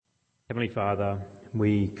Heavenly Father,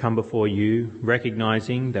 we come before you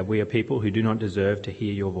recognizing that we are people who do not deserve to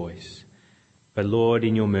hear your voice. But Lord,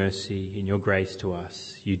 in your mercy, in your grace to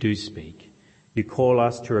us, you do speak. You call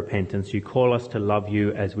us to repentance. You call us to love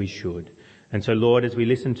you as we should. And so, Lord, as we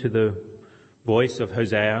listen to the voice of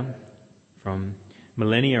Hosea from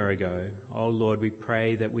millennia ago, oh Lord, we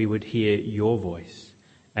pray that we would hear your voice.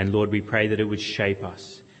 And Lord, we pray that it would shape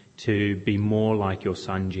us to be more like your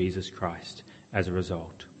Son, Jesus Christ, as a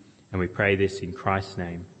result. And we pray this in Christ's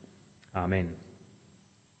name. Amen.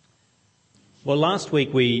 Well, last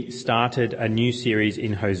week we started a new series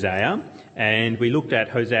in Hosea, and we looked at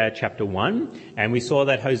Hosea chapter 1, and we saw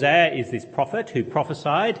that Hosea is this prophet who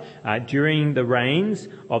prophesied during the reigns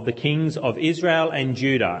of the kings of Israel and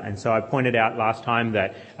Judah. And so I pointed out last time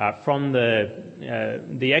that from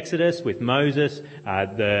the Exodus with Moses,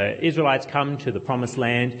 the Israelites come to the promised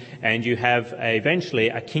land, and you have eventually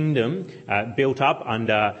a kingdom built up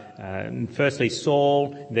under firstly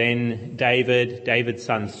Saul, then David. David's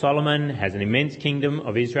son Solomon has an immense kingdom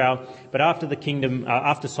of Israel. But after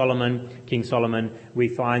King Solomon, we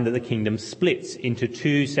find that the kingdom splits into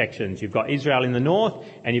two sections. You've got Israel in the north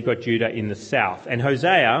and you've got Judah in the south. And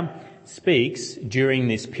Hosea speaks during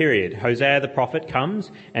this period. Hosea the prophet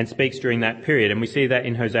comes and speaks during that period. And we see that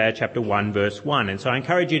in Hosea chapter 1 verse 1. And so I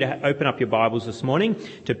encourage you to open up your Bibles this morning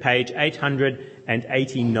to page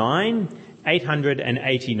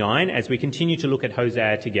 889 as we continue to look at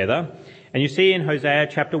Hosea together. And you see in Hosea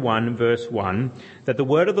chapter 1 verse 1 that the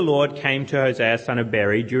word of the Lord came to Hosea son of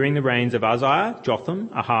Beri during the reigns of Uzziah, Jotham,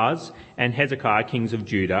 Ahaz and Hezekiah kings of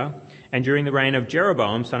Judah, and during the reign of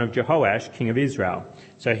Jeroboam son of Jehoash king of Israel.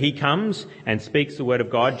 So he comes and speaks the word of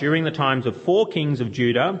God during the times of 4 kings of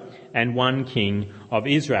Judah and 1 king of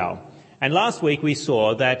Israel. And last week we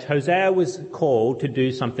saw that Hosea was called to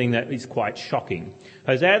do something that is quite shocking.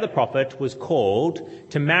 Hosea the prophet was called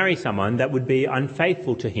to marry someone that would be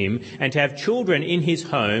unfaithful to him and to have children in his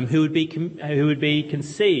home who would be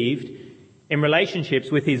conceived in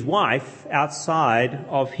relationships with his wife outside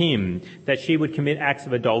of him, that she would commit acts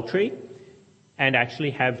of adultery and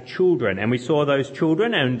actually have children. And we saw those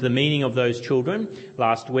children and the meaning of those children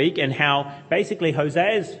last week, and how basically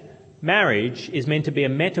Hosea's marriage is meant to be a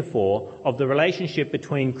metaphor of the relationship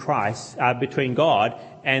between between God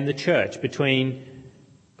and the church, between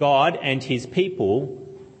God and his people,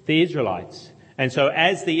 the Israelites. And so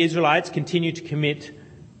as the Israelites continue to commit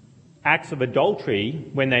acts of adultery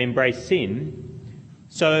when they embrace sin,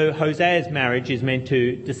 so Hosea's marriage is meant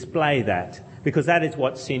to display that, because that is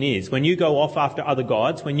what sin is. When you go off after other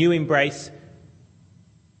gods, when you embrace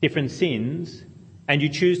different sins and you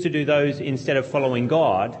choose to do those instead of following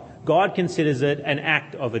God, God considers it an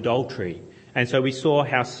act of adultery. And so we saw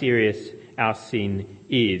how serious our sin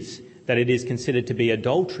is, that it is considered to be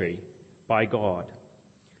adultery by God.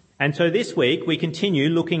 And so this week we continue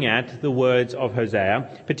looking at the words of Hosea,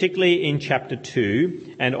 particularly in chapter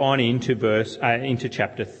 2 and on into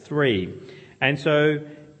chapter 3. And so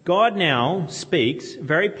God now speaks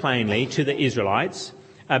very plainly to the Israelites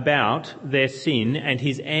about their sin and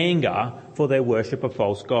his anger for their worship of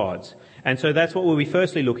false gods. And so that's what we'll be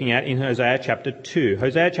firstly looking at in Hosea chapter 2.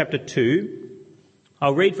 Hosea chapter 2,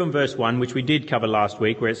 I'll read from verse 1, which we did cover last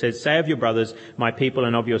week, where it says, "Say of your brothers, my people,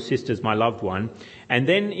 and of your sisters, my loved one." And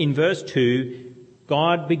then in verse 2,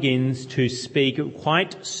 God begins to speak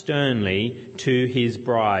quite sternly to his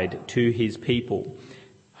bride, to his people.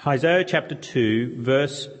 Hosea chapter 2,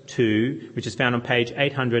 verse 2, which is found on page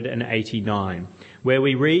 889, where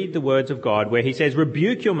we read the words of God, where he says,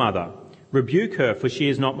 "Rebuke your mother. Rebuke her, for she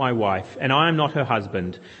is not my wife, and I am not her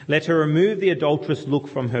husband. Let her remove the adulterous look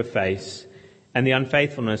from her face, and the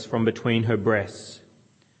unfaithfulness from between her breasts.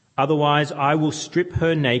 Otherwise I will strip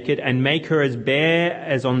her naked, and make her as bare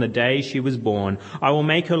as on the day she was born. I will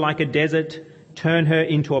make her like a desert, turn her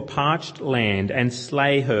into a parched land, and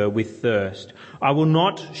slay her with thirst. I will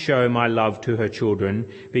not show my love to her children,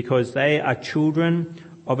 because they are children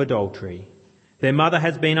of adultery. Their mother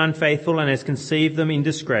has been unfaithful and has conceived them in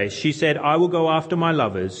disgrace. She said, I will go after my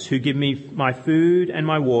lovers, who give me my food and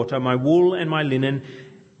my water, my wool and my linen,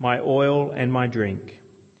 my oil and my drink.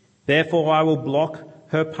 Therefore I will block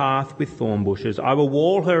her path with thorn bushes. I will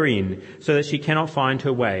wall her in so that she cannot find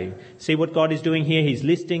her way." See what God is doing here? He's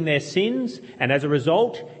listing their sins, and as a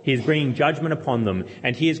result, he is bringing judgment upon them,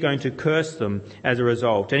 and he is going to curse them as a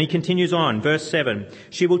result. And he continues on, verse 7,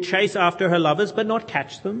 "She will chase after her lovers, but not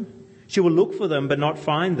catch them. She will look for them, but not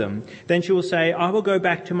find them. Then she will say, I will go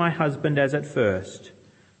back to my husband as at first,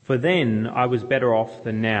 for then I was better off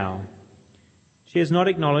than now. She has not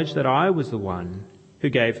acknowledged that I was the one who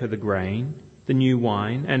gave her the grain, the new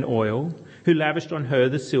wine and oil, who lavished on her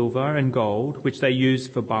the silver and gold which they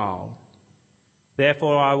used for Baal.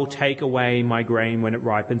 Therefore I will take away my grain when it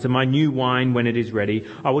ripens, and my new wine when it is ready.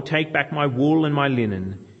 I will take back my wool and my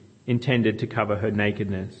linen, intended to cover her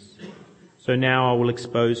nakedness. So now I will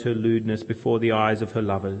expose her lewdness before the eyes of her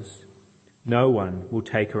lovers. No one will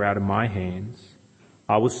take her out of my hands.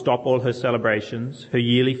 I will stop all her celebrations, her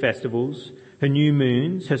yearly festivals, her new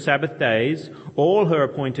moons, her Sabbath days, all her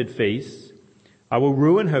appointed feasts. I will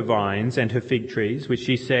ruin her vines and her fig trees, which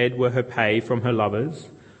she said were her pay from her lovers.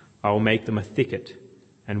 I will make them a thicket,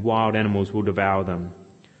 and wild animals will devour them.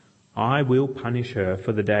 I will punish her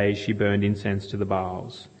for the days she burned incense to the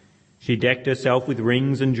Baals. She decked herself with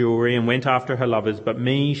rings and jewelry and went after her lovers, but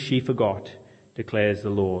me she forgot, declares the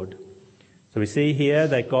Lord. So we see here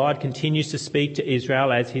that God continues to speak to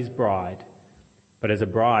Israel as his bride, but as a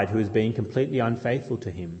bride who is being completely unfaithful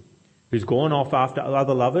to him, who's gone off after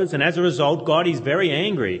other lovers, and as a result, God is very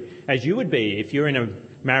angry, as you would be if you're in a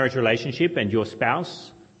marriage relationship and your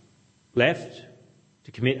spouse left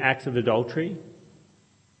to commit acts of adultery.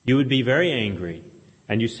 You would be very angry,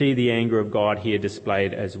 and you see the anger of God here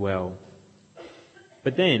displayed as well.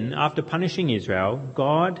 But then, after punishing Israel,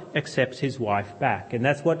 God accepts his wife back, and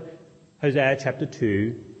that's what Hosea chapter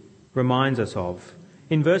 2 reminds us of.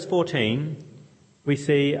 In verse 14, we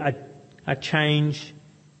see a change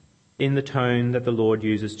in the tone that the Lord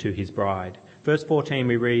uses to his bride. Verse 14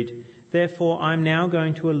 we read, "Therefore I am now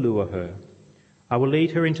going to allure her. I will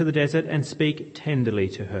lead her into the desert and speak tenderly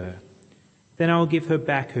to her. Then I will give her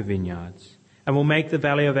back her vineyards and will make the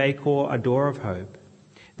valley of Achor a door of hope.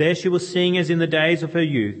 There she will sing as in the days of her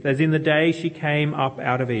youth, as in the day she came up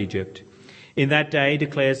out of Egypt. In that day,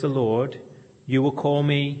 declares the Lord, you will call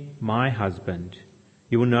me my husband.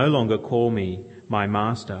 You will no longer call me my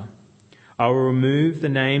master. I will remove the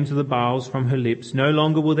names of the Baals from her lips. No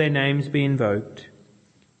longer will their names be invoked.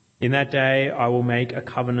 In that day I will make a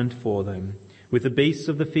covenant for them, with the beasts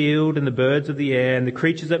of the field and the birds of the air and the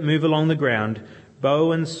creatures that move along the ground.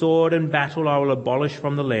 Bow and sword and battle I will abolish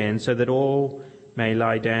from the land, so that all may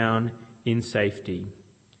lie down in safety."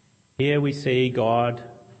 Here we see God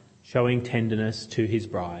showing tenderness to his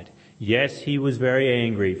bride. Yes, he was very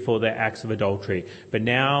angry for their acts of adultery, but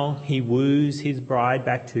now he woos his bride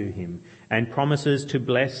back to him and promises to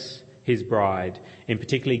bless his bride, in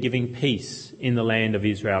particularly giving peace in the land of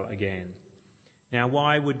Israel again. Now,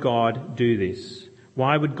 why would God do this?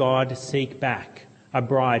 Why would God seek back a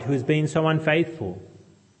bride who has been so unfaithful?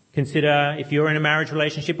 Consider if you're in a marriage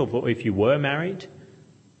relationship, or if you were married,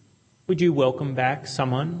 would you welcome back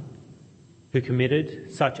someone who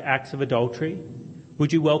committed such acts of adultery?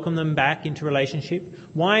 Would you welcome them back into relationship?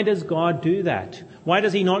 Why does God do that? Why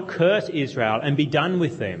does he not curse Israel and be done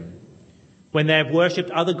with them? When they have worshipped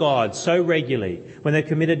other gods so regularly, when they've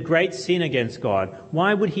committed great sin against God,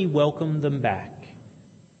 why would he welcome them back?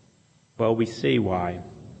 Well, we see why.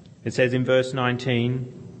 It says in verse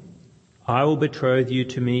 19, "I will betroth you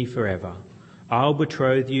to me forever. I will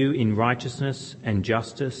betroth you in righteousness and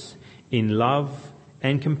justice, in love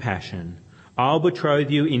and compassion. I'll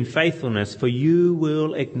betroth you in faithfulness, for you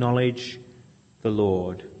will acknowledge the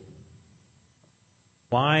Lord."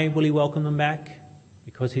 Why will he welcome them back?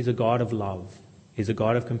 Because he's a God of love. He's a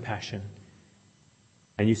God of compassion.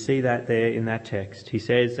 And you see that there in that text. He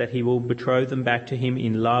says that he will betroth them back to him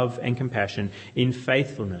in love and compassion, in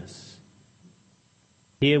faithfulness.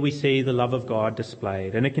 Here we see the love of God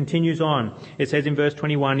displayed. And it continues on. It says in verse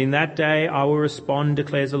 21, "In that day I will respond,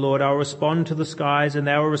 declares the Lord. I will respond to the skies, and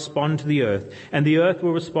they will respond to the earth. And the earth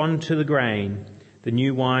will respond to the grain, the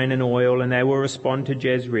new wine and oil, and they will respond to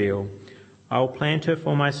Jezreel. I will plant her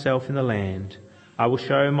for myself in the land. I will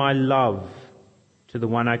show my love to the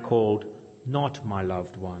one I called not my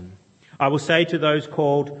loved one. I will say to those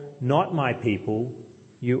called not my people,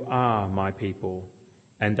 you are my people.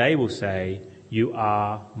 And they will say, you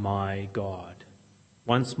are my God."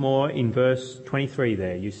 Once more in verse 23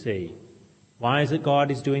 there, you see. Why is it God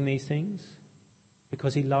is doing these things?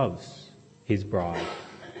 Because he loves his bride.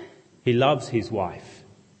 He loves his wife.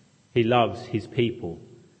 He loves his people,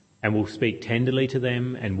 and will speak tenderly to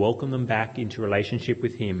them and welcome them back into relationship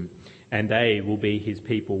with him, and they will be his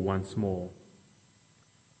people once more.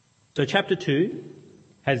 So chapter 2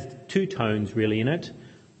 has two tones really in it.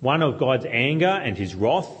 One of God's anger and his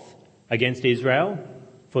wrath against Israel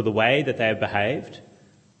for the way that they have behaved.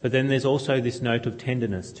 But then there's also this note of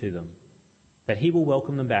tenderness to them, that he will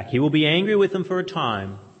welcome them back. He will be angry with them for a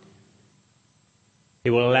time. He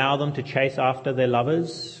will allow them to chase after their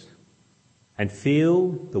lovers and feel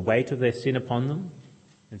the weight of their sin upon them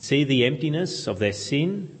and see the emptiness of their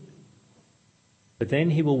sin. But then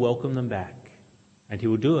he will welcome them back, and he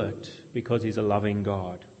will do it because he's a loving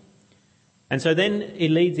God. And so then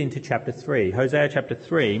it leads into chapter 3, Hosea chapter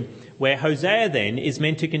 3, where Hosea then is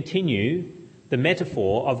meant to continue the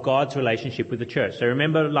metaphor of God's relationship with the church. So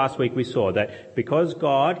remember last week we saw that because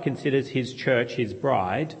God considers his church his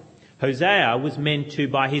bride, Hosea was meant to,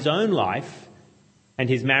 by his own life and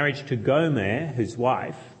his marriage to Gomer, his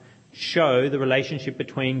wife, show the relationship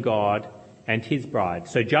between God and his bride.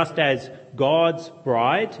 So just as God's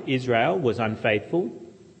bride, Israel, was unfaithful,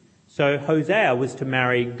 so Hosea was to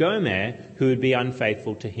marry Gomer, who would be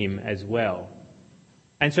unfaithful to him as well.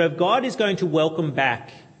 And so if God is going to welcome back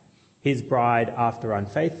his bride after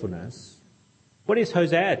unfaithfulness, what is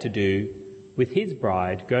Hosea to do with his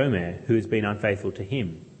bride, Gomer, who has been unfaithful to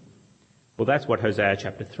him? Well, that's what Hosea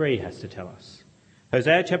chapter 3 has to tell us.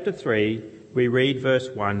 Hosea chapter 3, we read verse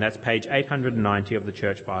 1, that's page 890 of the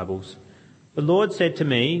church Bibles. The Lord said to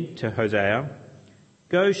me, to Hosea,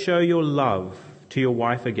 "Go show your love to your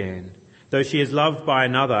wife again, though she is loved by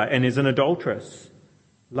another and is an adulteress.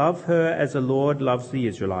 Love her as the Lord loves the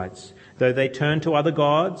Israelites, though they turn to other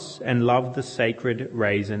gods and love the sacred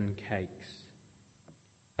raisin cakes."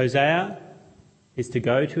 Hosea is to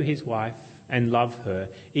go to his wife and love her,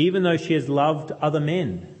 even though she has loved other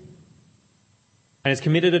men and has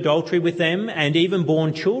committed adultery with them and even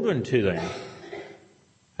borne children to them.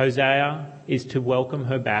 Hosea is to welcome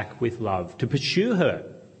her back with love, to pursue her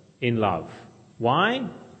in love. Why?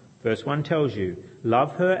 Verse 1 tells you,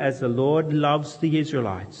 "Love her as the Lord loves the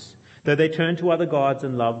Israelites, though they turn to other gods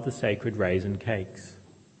and love the sacred raisin cakes."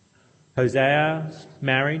 Hosea's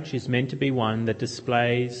marriage is meant to be one that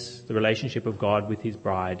displays the relationship of God with his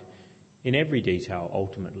bride in every detail,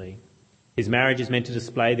 ultimately. His marriage is meant to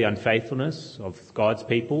display the unfaithfulness of God's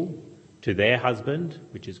people to their husband,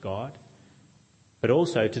 which is God, but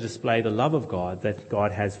also to display the love of God that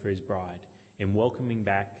God has for his bride in welcoming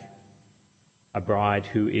back a bride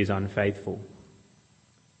who is unfaithful.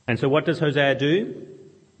 And so what does Hosea do?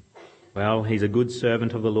 Well, he's a good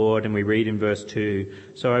servant of the Lord, and we read in verse 2,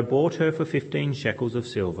 "So I bought her for 15 shekels of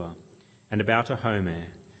silver, and about a homer,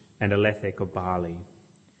 and a lethek of barley.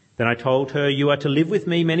 Then I told her, 'You are to live with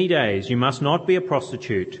me many days. You must not be a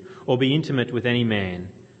prostitute or be intimate with any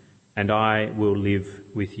man, and I will live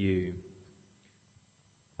with you.'"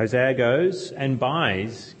 Hosea goes and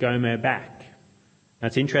buys Gomer back. Now,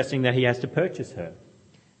 it's interesting that he has to purchase her.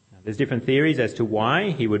 There's different theories as to why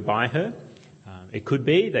he would buy her. It could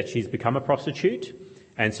be that she's become a prostitute,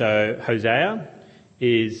 and so Hosea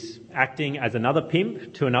is acting as another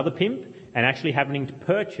pimp to another pimp and actually having to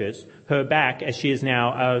purchase her back as she is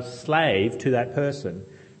now a slave to that person.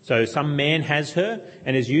 So some man has her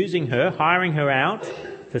and is using her, hiring her out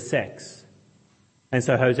for sex. And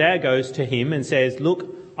so Hosea goes to him and says, "Look,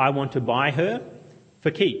 I want to buy her for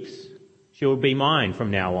keeps. She will be mine from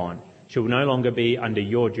now on. She will no longer be under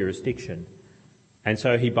your jurisdiction." And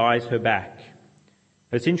so he buys her back.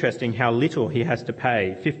 It's interesting how little he has to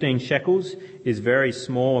pay. 15 shekels is a very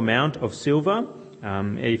small amount of silver.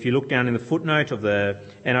 If you look down in the footnote of the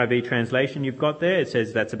NIV translation you've got there, it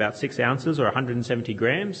says that's about 6 ounces or 170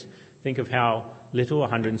 grams. Think of how little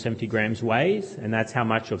 170 grams weighs, and that's how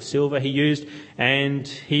much of silver he used. And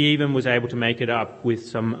he even was able to make it up with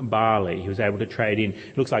some barley. He was able to trade in.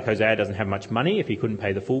 It looks like Hosea doesn't have much money if he couldn't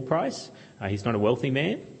pay the full price. He's not a wealthy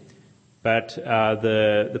man. But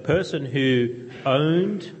the person who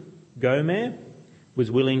owned Gomer was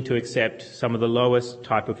willing to accept some of the lowest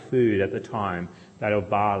type of food at the time, that of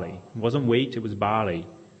barley. It wasn't wheat, it was barley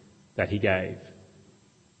that he gave.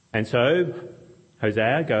 And so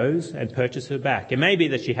Hosea goes and purchases her back. It may be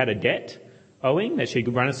that she had a debt owing, that she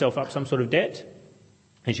could run herself up some sort of debt,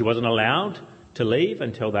 and she wasn't allowed to leave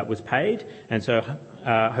until that was paid. And so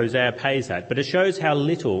Hosea pays that. But it shows how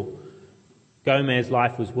little Gomer's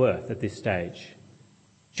life was worth at this stage.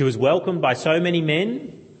 She was welcomed by so many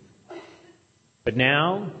men, but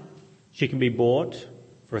now she can be bought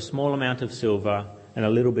for a small amount of silver and a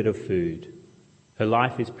little bit of food. Her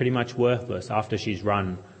life is pretty much worthless after she's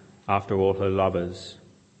run after all her lovers.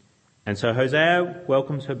 And so Hosea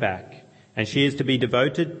welcomes her back, and she is to be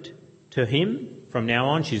devoted to him from now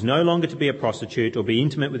on. She's no longer to be a prostitute or be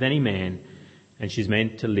intimate with any man, and she's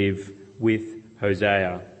meant to live with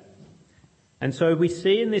Hosea. And so we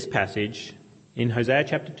see in this passage, in Hosea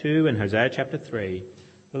chapter 2 and Hosea chapter 3,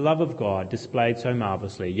 the love of God displayed so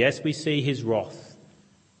marvellously. Yes, we see his wrath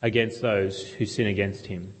against those who sin against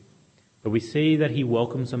him, but we see that he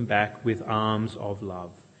welcomes them back with arms of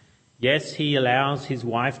love. Yes, he allows his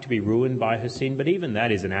wife to be ruined by her sin, but even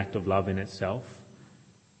that is an act of love in itself,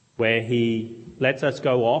 where he lets us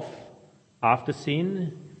go off after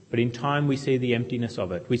sin, but in time we see the emptiness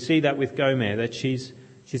of it. We see that with Gomer, that she's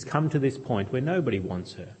come to this point where nobody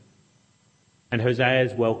wants her. And Hosea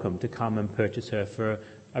is welcome to come and purchase her for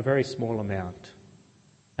a very small amount.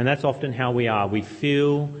 And that's often how we are. We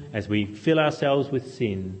feel, as we fill ourselves with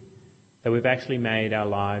sin, that we've actually made our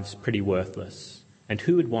lives pretty worthless. And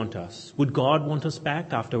who would want us? Would God want us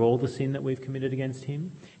back after all the sin that we've committed against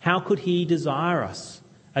him? How could he desire us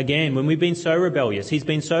again when we've been so rebellious? He's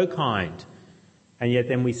been so kind, and yet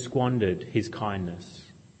then we squandered his kindness.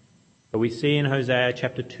 But we see in Hosea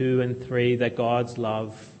chapter 2 and 3 that God's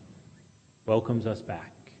love welcomes us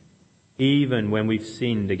back, even when we've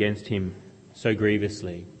sinned against him so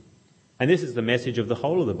grievously. And this is the message of the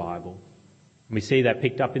whole of the Bible. And we see that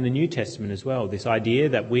picked up in the New Testament as well, this idea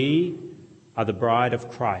that we are the bride of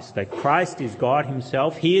Christ, that Christ is God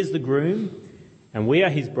himself, he is the groom, and we are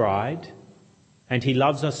his bride, and he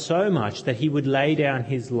loves us so much that he would lay down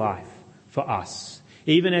his life for us.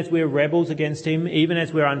 Even as we're rebels against him, even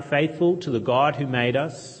as we're unfaithful to the God who made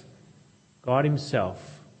us, God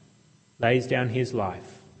himself lays down his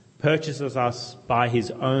life, purchases us by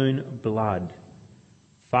his own blood,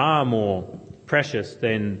 far more precious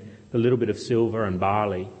than the little bit of silver and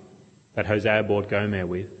barley that Hosea bought Gomer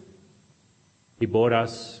with. He bought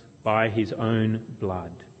us by his own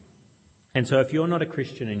blood. And so if you're not a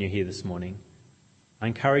Christian and you're here this morning, I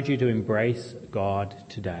encourage you to embrace God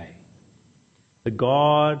today. The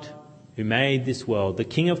God who made this world, the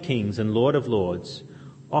King of Kings and Lord of Lords,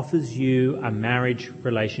 offers you a marriage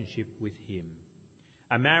relationship with him.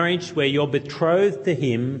 A marriage where you're betrothed to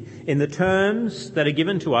him in the terms that are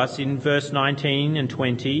given to us in verse 19 and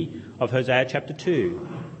 20 of Hosea chapter 2.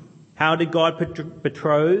 How did God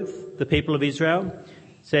betroth the people of Israel? It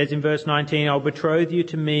says in verse 19, I'll betroth you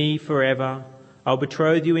to me forever. I'll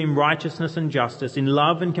betroth you in righteousness and justice, in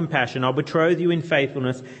love and compassion. I'll betroth you in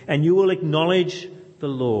faithfulness, and you will acknowledge the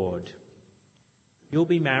Lord. You'll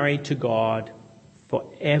be married to God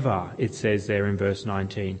forever, it says there in verse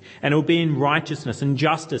 19. And it will be in righteousness and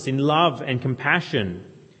justice, in love and compassion,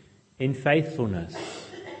 in faithfulness.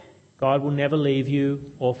 God will never leave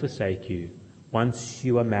you or forsake you once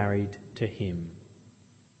you are married to him.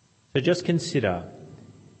 So just consider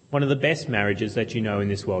one of the best marriages that you know in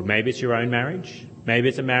this world. Maybe it's your own marriage. Maybe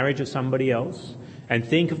it's a marriage of somebody else. And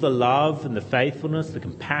think of the love and the faithfulness, the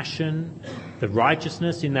compassion, the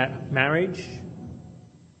righteousness in that marriage.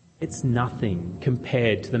 It's nothing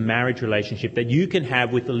compared to the marriage relationship that you can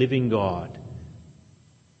have with the living God,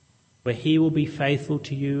 where he will be faithful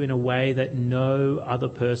to you in a way that no other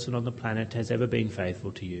person on the planet has ever been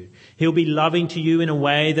faithful to you. He'll be loving to you in a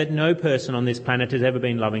way that no person on this planet has ever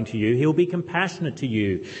been loving to you. He'll be compassionate to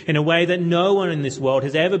you in a way that no one in this world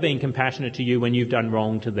has ever been compassionate to you when you've done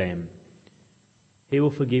wrong to them. He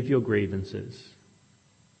will forgive your grievances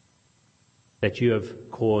that you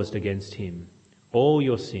have caused against him. All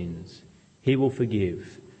your sins, he will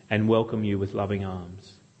forgive and welcome you with loving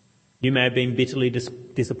arms. You may have been bitterly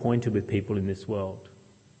disappointed with people in this world.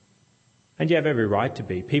 And you have every right to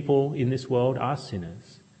be. People in this world are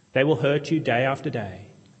sinners. They will hurt you day after day.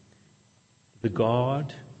 The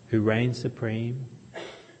God who reigns supreme,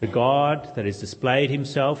 the God that has displayed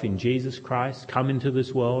himself in Jesus Christ, come into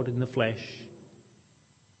this world in the flesh,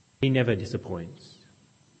 he never disappoints.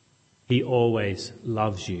 He always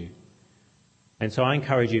loves you. And so I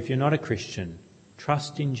encourage you, if you're not a Christian,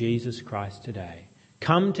 trust in Jesus Christ today.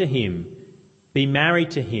 Come to him, be married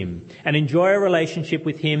to him, and enjoy a relationship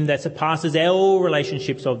with him that surpasses all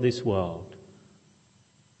relationships of this world.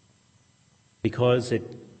 Because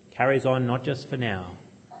it carries on not just for now,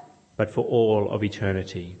 but for all of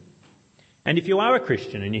eternity. And if you are a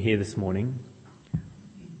Christian and you're here this morning,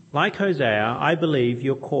 like Hosea, I believe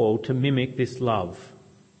you're called to mimic this love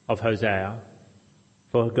of Hosea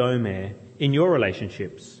for Gomer in your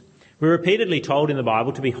relationships. We're repeatedly told in the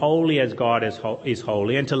Bible to be holy as God is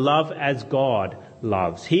holy and to love as God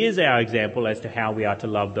loves. Here's our example as to how we are to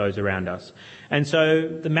love those around us. And so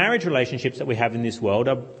the marriage relationships that we have in this world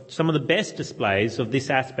are some of the best displays of this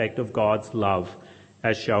aspect of God's love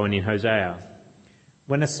as shown in Hosea.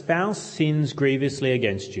 When a spouse sins grievously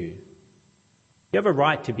against you, you have a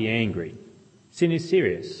right to be angry. Sin is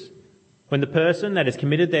serious. When the person that has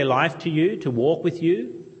committed their life to you, to walk with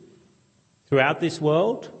you throughout this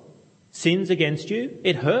world, sins against you,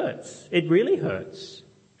 it hurts. It really hurts.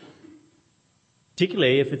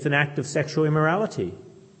 Particularly if it's an act of sexual immorality.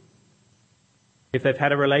 If they've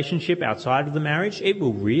had a relationship outside of the marriage, it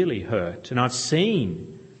will really hurt. And I've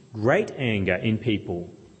seen great anger in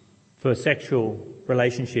people for sexual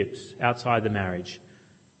relationships outside the marriage.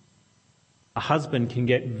 A husband can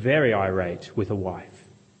get very irate with a wife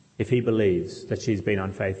if he believes that she's been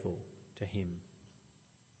unfaithful to him.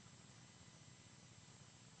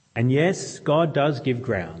 And yes, God does give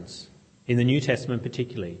grounds, in the New Testament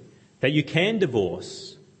particularly, that you can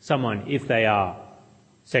divorce someone if they are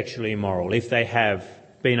sexually immoral, if they have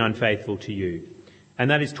been unfaithful to you. And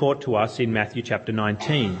that is taught to us in Matthew chapter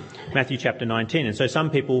 19. Matthew chapter 19. And so some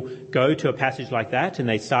people go to a passage like that and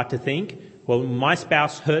they start to think, well, my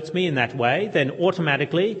spouse hurts me in that way, then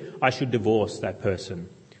automatically I should divorce that person.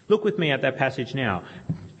 Look with me at that passage now.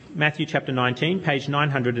 Matthew chapter 19, page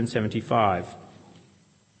 975.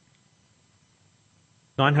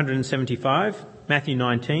 975, Matthew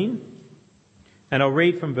 19, and I'll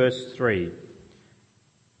read from verse 3.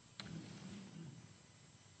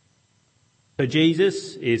 So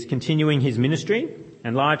Jesus is continuing his ministry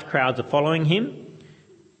and large crowds are following him.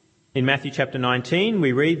 In Matthew chapter 19,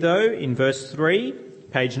 we read though in verse 3,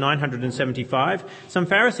 page 975, some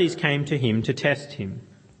Pharisees came to him to test him.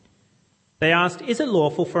 They asked, is it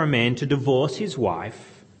lawful for a man to divorce his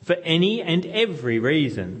wife for any and every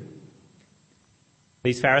reason?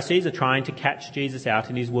 These Pharisees are trying to catch Jesus out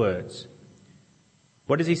in his words.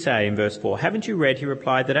 What does he say in verse 4? Haven't you read, he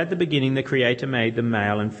replied, that at the beginning the Creator made them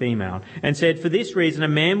male and female, and said, for this reason a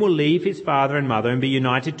man will leave his father and mother and be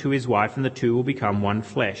united to his wife, and the two will become one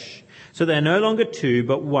flesh. So they are no longer two,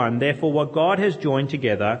 but one. Therefore what God has joined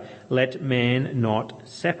together, let man not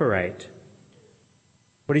separate.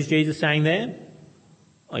 What is Jesus saying there?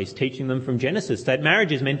 Well, he's teaching them from Genesis that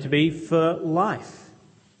marriage is meant to be for life.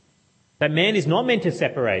 That man is not meant to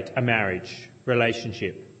separate a marriage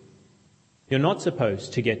relationship. You're not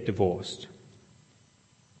supposed to get divorced.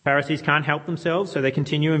 Pharisees can't help themselves, so they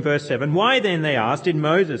continue in verse 7. Why then, they asked, did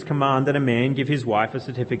Moses command that a man give his wife a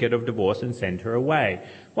certificate of divorce and send her away?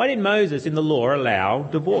 Why did Moses in the law allow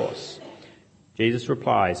divorce? Jesus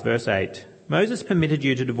replies, verse 8, Moses permitted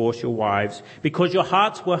you to divorce your wives because your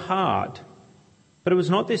hearts were hard. But it was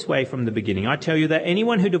not this way from the beginning. I tell you that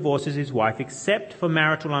anyone who divorces his wife except for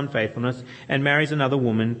marital unfaithfulness and marries another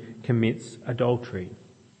woman commits adultery.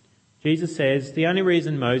 Jesus says the only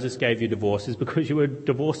reason Moses gave you divorce is because you were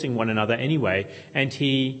divorcing one another anyway, and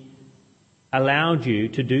he allowed you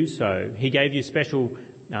to do so. He gave you special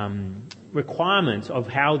requirements of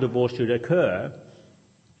how divorce should occur.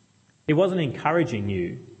 He wasn't encouraging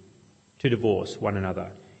you to divorce one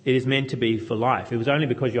another. It is meant to be for life. It was only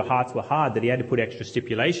because your hearts were hard that he had to put extra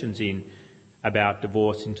stipulations in about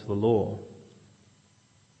divorce into the law.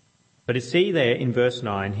 But you see there in verse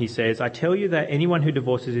 9, he says, I tell you that anyone who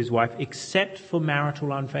divorces his wife except for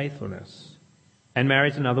marital unfaithfulness and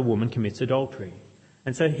marries another woman commits adultery.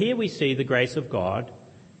 And so here we see the grace of God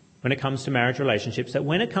when it comes to marriage relationships, that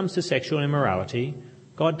when it comes to sexual immorality,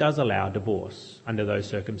 God does allow divorce under those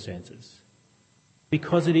circumstances.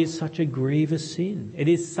 Because it is such a grievous sin. It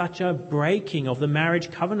is such a breaking of the marriage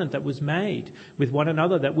covenant that was made with one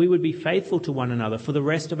another, that we would be faithful to one another for the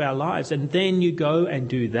rest of our lives. And then you go and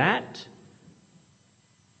do that.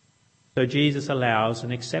 So Jesus allows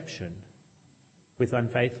an exception with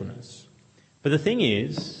unfaithfulness. But the thing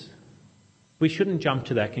is, we shouldn't jump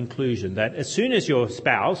to that conclusion that as soon as your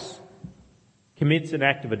spouse commits an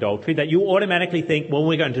act of adultery, that you automatically think, well,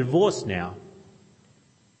 we're going to divorce now.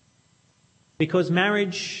 Because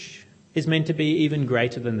marriage is meant to be even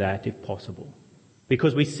greater than that, if possible.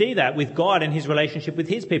 Because we see that with God and his relationship with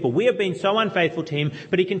his people. We have been so unfaithful to him,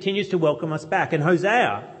 but he continues to welcome us back. And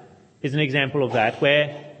Hosea is an example of that,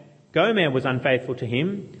 where Gomer was unfaithful to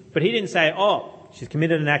him, but he didn't say, oh, she's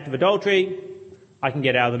committed an act of adultery, I can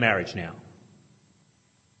get out of the marriage now.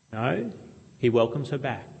 No, he welcomes her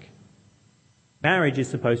back. Marriage is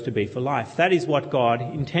supposed to be for life. That is what God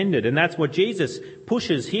intended, and that's what Jesus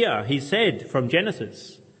pushes here. He said from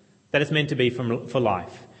Genesis that it's meant to be for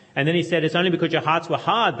life. And then he said it's only because your hearts were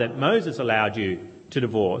hard that Moses allowed you to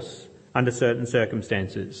divorce under certain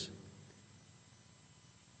circumstances.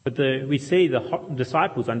 But we see the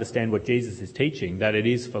disciples understand what Jesus is teaching, that it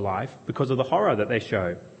is for life, because of the horror that they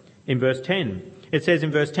show. In verse 10, it says in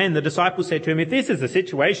verse 10, the disciples said to him, if this is the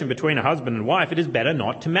situation between a husband and wife, it is better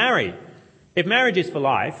not to marry. If marriage is for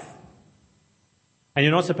life, and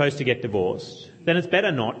you're not supposed to get divorced, then it's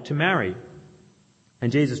better not to marry.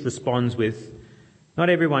 And Jesus responds with, not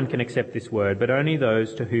everyone can accept this word, but only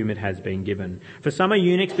those to whom it has been given. For some are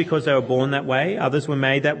eunuchs because they were born that way, others were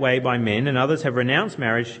made that way by men, and others have renounced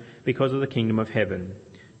marriage because of the kingdom of heaven.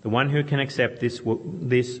 The one who can accept this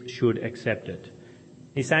should accept it.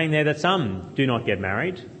 He's saying there that some do not get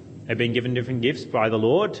married. They've been given different gifts by the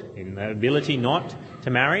Lord in the ability not to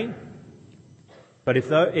marry. But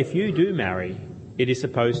if you do marry, it is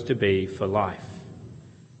supposed to be for life.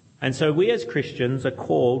 And so we as Christians are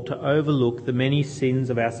called to overlook the many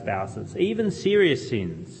sins of our spouses, even serious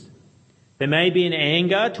sins. There may be an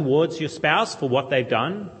anger towards your spouse for what they've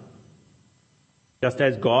done, just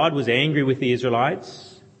as God was angry with the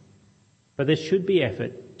Israelites. But there should be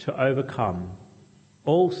effort to overcome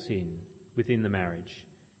all sin within the marriage,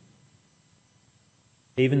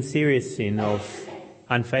 even serious sin of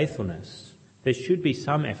unfaithfulness. There should be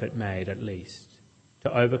some effort made, at least,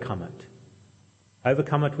 to overcome it.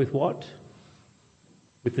 Overcome it with what?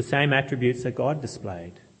 With the same attributes that God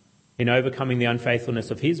displayed in overcoming the unfaithfulness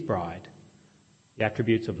of his bride. The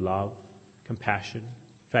attributes of love, compassion,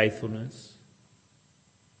 faithfulness.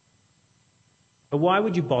 But why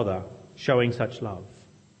would you bother showing such love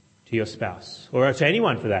to your spouse, or to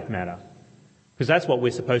anyone for that matter? Because that's what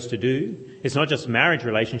we're supposed to do. It's not just marriage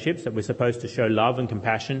relationships that we're supposed to show love and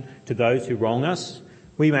compassion to those who wrong us.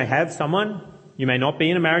 We may have someone, you may not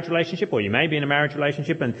be in a marriage relationship, or you may be in a marriage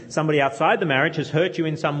relationship and somebody outside the marriage has hurt you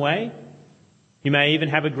in some way. You may even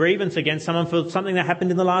have a grievance against someone for something that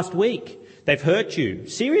happened in the last week. They've hurt you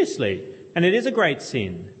seriously, and it is a great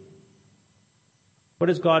sin. What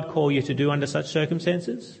does God call you to do under such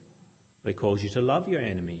circumstances? He calls you to love your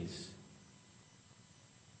enemies.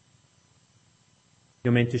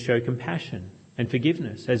 You're meant to show compassion and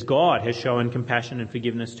forgiveness, as God has shown compassion and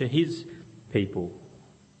forgiveness to his people.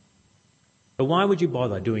 But why would you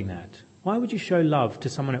bother doing that? Why would you show love to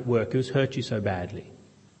someone at work who's hurt you so badly?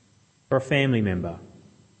 Or a family member?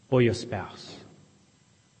 Or your spouse?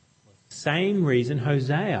 Same reason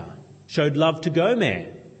Hosea showed love to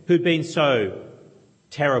Gomer, who'd been so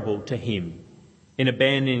terrible to him in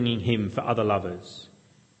abandoning him for other lovers.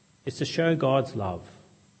 It's to show God's love.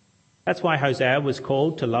 That's why Hosea was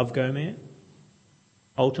called to love Gomer.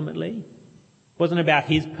 Ultimately, it wasn't about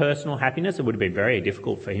his personal happiness. It would have been very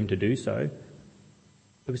difficult for him to do so.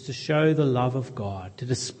 It was to show the love of God, to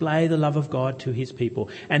display the love of God to his people.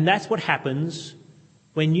 And that's what happens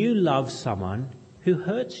when you love someone who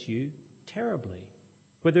hurts you terribly,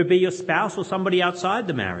 whether it be your spouse or somebody outside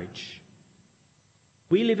the marriage.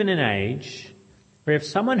 We live in an age where if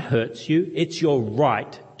someone hurts you, it's your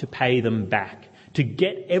right to pay them back, to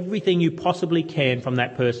get everything you possibly can from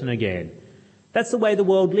that person again. That's the way the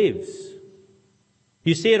world lives.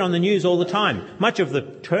 You see it on the news all the time. Much of the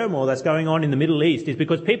turmoil that's going on in the Middle East is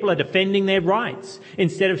because people are defending their rights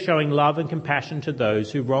instead of showing love and compassion to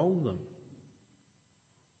those who wrong them.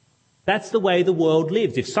 That's the way the world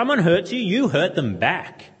lives. If someone hurts you, you hurt them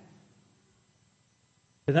back.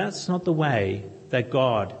 But that's not the way that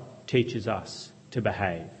God teaches us to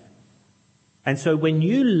behave. And so when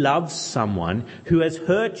you love someone who has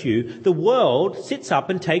hurt you, the world sits up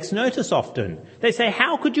and takes notice often. They say,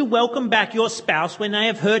 how could you welcome back your spouse when they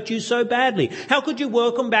have hurt you so badly? How could you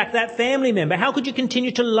welcome back that family member? How could you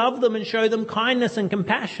continue to love them and show them kindness and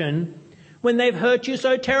compassion when they've hurt you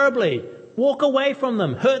so terribly? Walk away from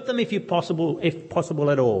them. Hurt them if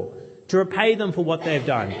possible at all, to repay them for what they've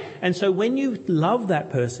done. And so when you love that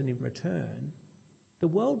person in return, the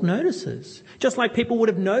world notices. Just like people would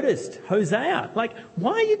have noticed Hosea. Like,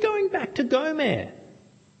 why are you going back to Gomer?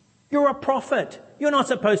 You're a prophet. You're not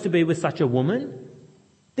supposed to be with such a woman.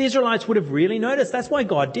 The Israelites would have really noticed. That's why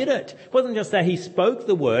God did it. It wasn't just that he spoke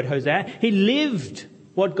the word, Hosea. He lived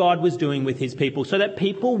what God was doing with his people so that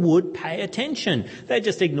people would pay attention. They'd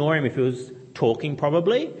just ignore him if he was talking,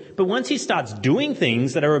 probably. But once he starts doing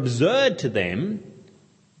things that are absurd to them,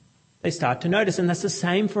 they start to notice, and that's the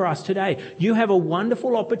same for us today. You have a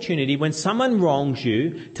wonderful opportunity when someone wrongs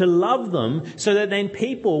you to love them so that then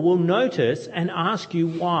people will notice and ask you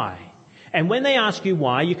why. And when they ask you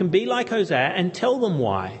why, you can be like Hosea and tell them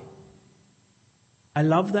why. I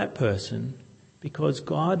love that person because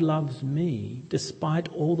God loves me despite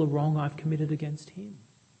all the wrong I've committed against him.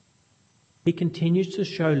 He continues to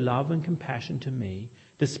show love and compassion to me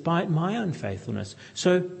despite my unfaithfulness.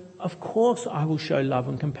 So of course I will show love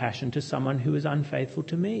and compassion to someone who is unfaithful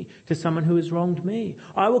to me, to someone who has wronged me.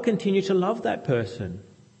 I will continue to love that person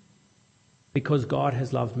because God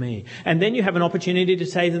has loved me. And then you have an opportunity to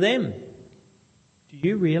say to them, do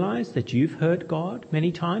you realize that you've hurt God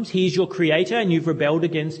many times? He is your creator and you've rebelled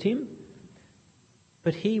against him.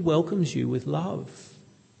 But he welcomes you with love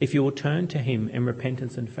if you will turn to him in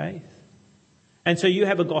repentance and faith. And so you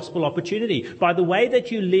have a gospel opportunity. By the way that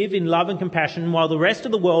you live in love and compassion while the rest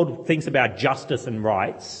of the world thinks about justice and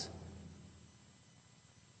rights,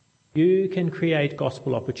 you can create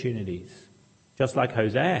gospel opportunities. Just like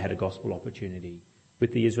Hosea had a gospel opportunity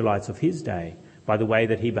with the Israelites of his day by the way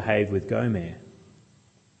that he behaved with Gomer.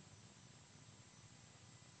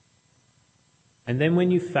 And then when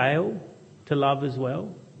you fail to love as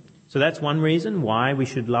well, so that's one reason why we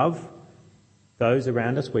should love those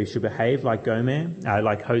around us. We should behave like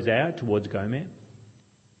like Hosea towards Gomer.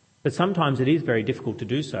 But sometimes it is very difficult to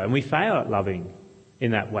do so, and we fail at loving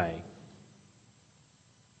in that way.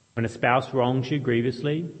 When a spouse wrongs you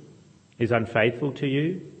grievously, is unfaithful to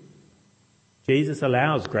you, Jesus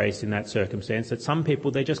allows grace in that circumstance, that some people,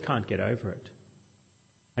 they just can't get over it.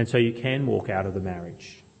 And so you can walk out of the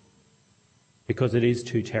marriage because it is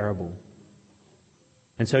too terrible.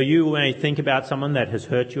 And so you may think about someone that has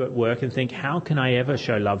hurt you at work and think, how can I ever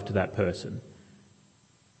show love to that person?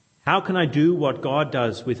 How can I do what God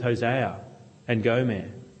does with Hosea and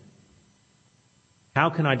Gomer? How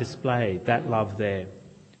can I display that love there?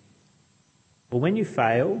 Well, when you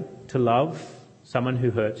fail to love someone who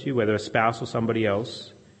hurts you, whether a spouse or somebody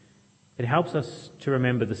else, it helps us to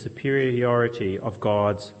remember the superiority of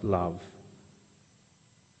God's love.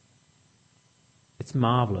 It's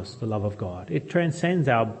marvellous, the love of God. It transcends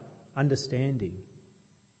our understanding.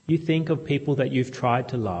 You think of people that you've tried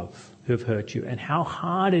to love who have hurt you and how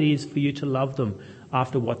hard it is for you to love them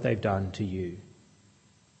after what they've done to you.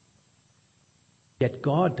 Yet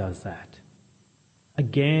God does that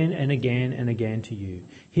again and again and again to you.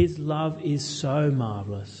 His love is so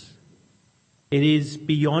marvellous. It is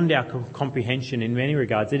beyond our comprehension in many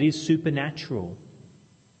regards. It is supernatural.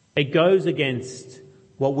 It goes against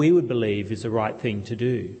what we would believe is the right thing to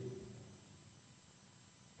do.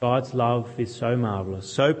 God's love is so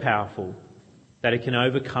marvellous, so powerful, that it can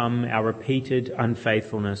overcome our repeated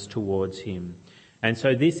unfaithfulness towards him. And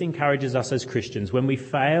so this encourages us as Christians, when we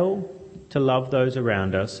fail to love those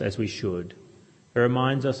around us as we should, it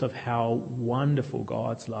reminds us of how wonderful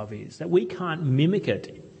God's love is, that we can't mimic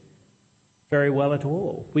it very well at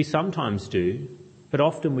all. We sometimes do, but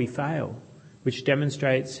often we fail, which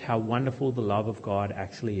demonstrates how wonderful the love of God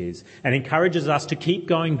actually is, and encourages us to keep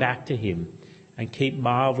going back to him and keep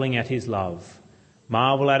marvelling at his love.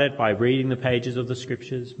 Marvel at it by reading the pages of the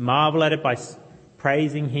Scriptures. Marvel at it by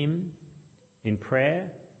praising him in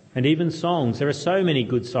prayer and even songs. There are so many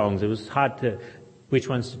good songs. It was hard to which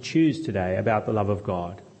ones to choose today about the love of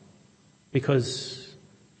God, because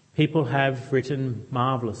people have written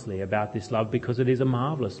marvellously about this love, because it is a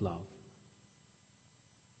marvellous love.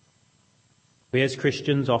 We as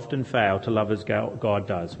Christians often fail to love as God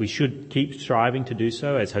does. We should keep striving to do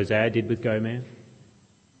so, as Hosea did with Gomer.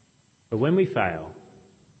 But when we fail,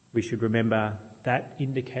 we should remember that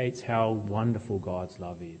indicates how wonderful God's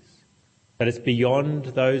love is. That it's beyond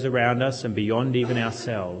those around us and beyond even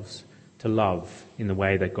ourselves to love in the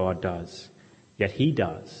way that God does. Yet he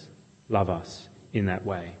does love us in that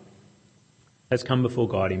way. Let's come before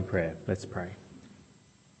God in prayer. Let's pray.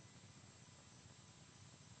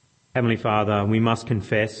 Heavenly Father, we must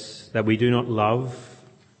confess that we do not love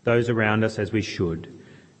those around us as we should.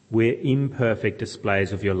 We're imperfect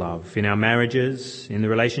displays of your love in our marriages, in the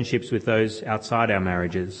relationships with those outside our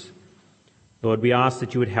marriages. Lord, we ask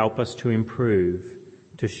that you would help us to improve,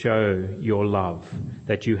 to show your love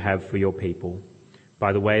that you have for your people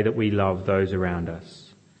by the way that we love those around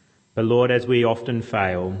us. But Lord, as we often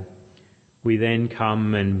fail, we then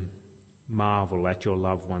come and marvel at your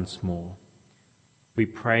love once more. We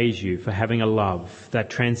praise you for having a love that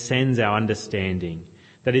transcends our understanding,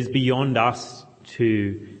 that is beyond us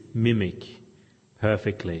to mimic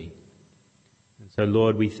perfectly. And so,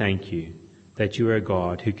 Lord, we thank you that you are a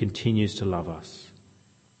God who continues to love us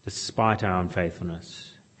despite our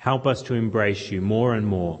unfaithfulness. Help us to embrace you more and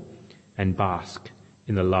more and bask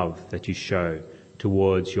in the love that you show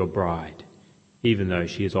towards your bride, even though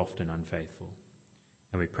she is often unfaithful.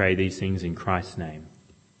 And we pray these things in Christ's name.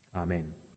 Amen.